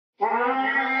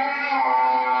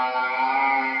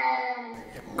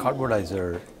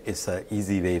CardBoardiZer is an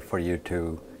easy way for you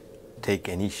to take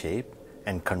any shape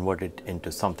and convert it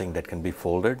into something that can be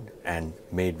folded and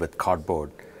made with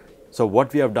cardboard. So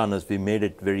what we have done is we made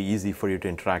it very easy for you to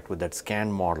interact with that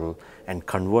scan model and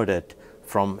convert it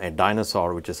from a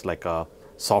dinosaur, which is like a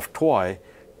soft toy,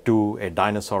 to a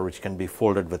dinosaur which can be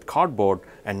folded with cardboard.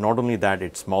 And not only that,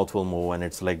 its mouth will move and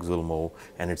its legs will move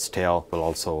and its tail will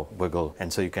also wiggle.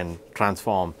 And so you can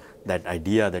transform that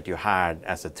idea that you had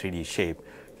as a 3D shape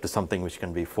to something which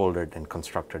can be folded and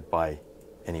constructed by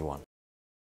anyone.